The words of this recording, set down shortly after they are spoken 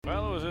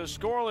was a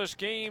scoreless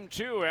game,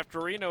 too,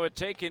 after Reno had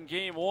taken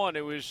game one.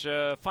 It was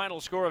a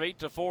final score of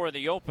 8-4 in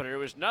the opener. It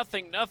was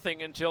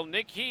 0-0 until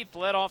Nick Heath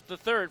led off the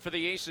third for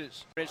the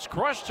Aces. It's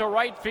crushed to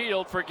right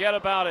field. Forget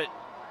about it.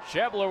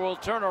 Schebler will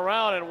turn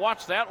around and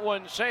watch that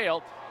one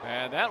sail.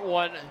 And that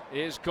one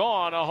is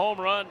gone, a home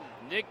run.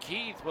 Nick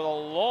Heath with a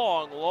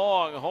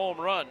long home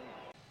run.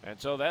 And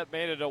so that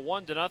made it a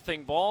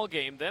 1-0 ball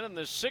game. Then in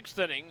the sixth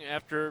inning,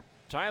 after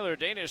Tyler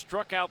Dana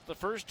struck out the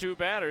first two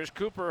batters,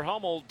 Cooper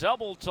Hummel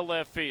doubled to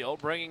left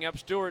field, bringing up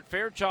Stuart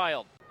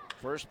Fairchild.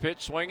 First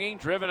pitch swinging,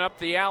 driven up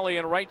the alley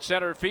in right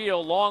center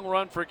field. Long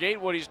run for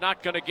Gatewood. He's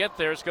not going to get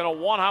there. It's going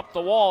to one-hop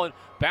the wall and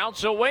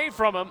bounce away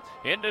from him.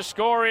 In to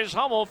score is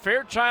Hummel.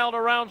 Fairchild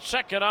around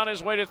second on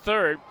his way to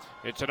third.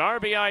 It's an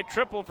RBI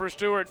triple for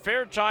Stuart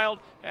Fairchild,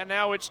 and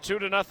now it's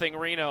 2-0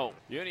 Reno.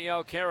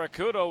 Uniel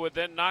Caracudo would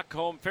then knock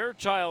home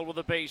Fairchild with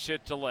a base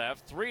hit to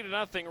left.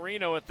 3-0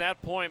 Reno at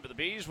that point, but the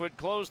Bees would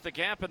close the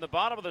gap in the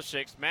bottom of the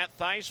sixth. Matt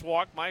Theis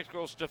walked.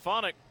 Michael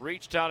Stefanik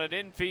reached out an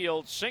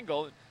infield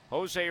single.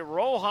 Jose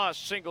Rojas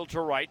singled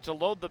to right to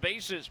load the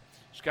bases.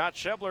 Scott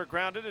Schebler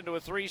grounded into a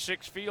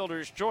 3-6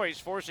 fielder's choice,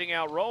 forcing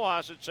out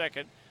Rojas at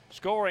second,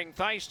 scoring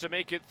Theis to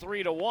make it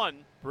 3-1.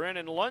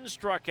 Brennan Lund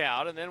struck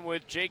out, and then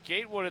with Jake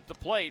Gatewood at the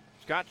plate,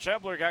 Scott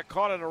Schebler got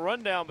caught in a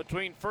rundown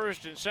between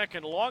first and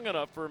second long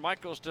enough for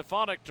Michael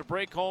Stefanik to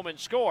break home and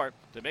score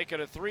to make it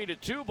a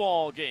 3-2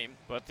 ball game.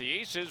 But the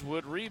Aces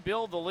would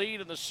rebuild the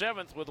lead in the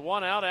seventh with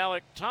one out.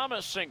 Alec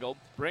Thomas singled,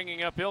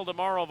 bringing up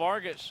Ildemaro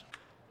Vargas.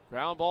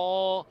 Ground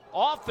ball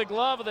off the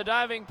glove of the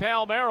diving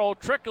Palmeiro,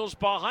 trickles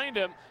behind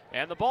him,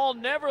 and the ball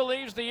never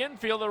leaves the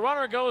infield. The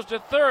runner goes to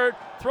third,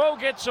 throw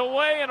gets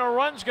away, and a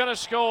run's going to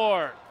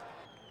score.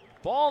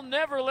 Ball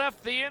never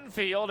left the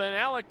infield, and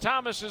Alec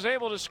Thomas is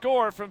able to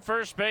score from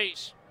first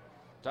base.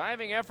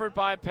 Diving effort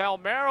by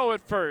Palmeiro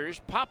at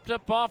first, popped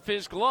up off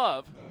his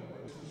glove,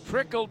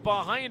 trickled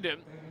behind him.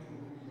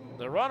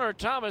 The runner,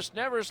 Thomas,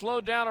 never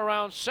slowed down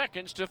around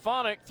second.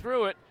 Stefanik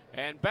threw it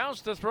and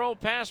bounced the throw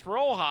past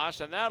Rojas,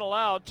 and that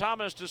allowed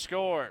Thomas to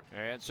score.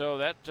 And so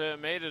that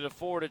made it a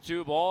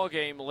 4-2 ball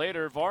game.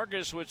 Later,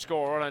 Vargas would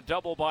score on a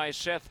double by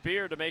Seth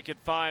Beer to make it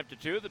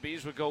 5-2. The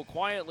Bees would go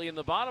quietly in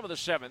the bottom of the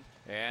seventh,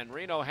 and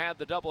Reno had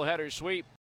the doubleheader sweep.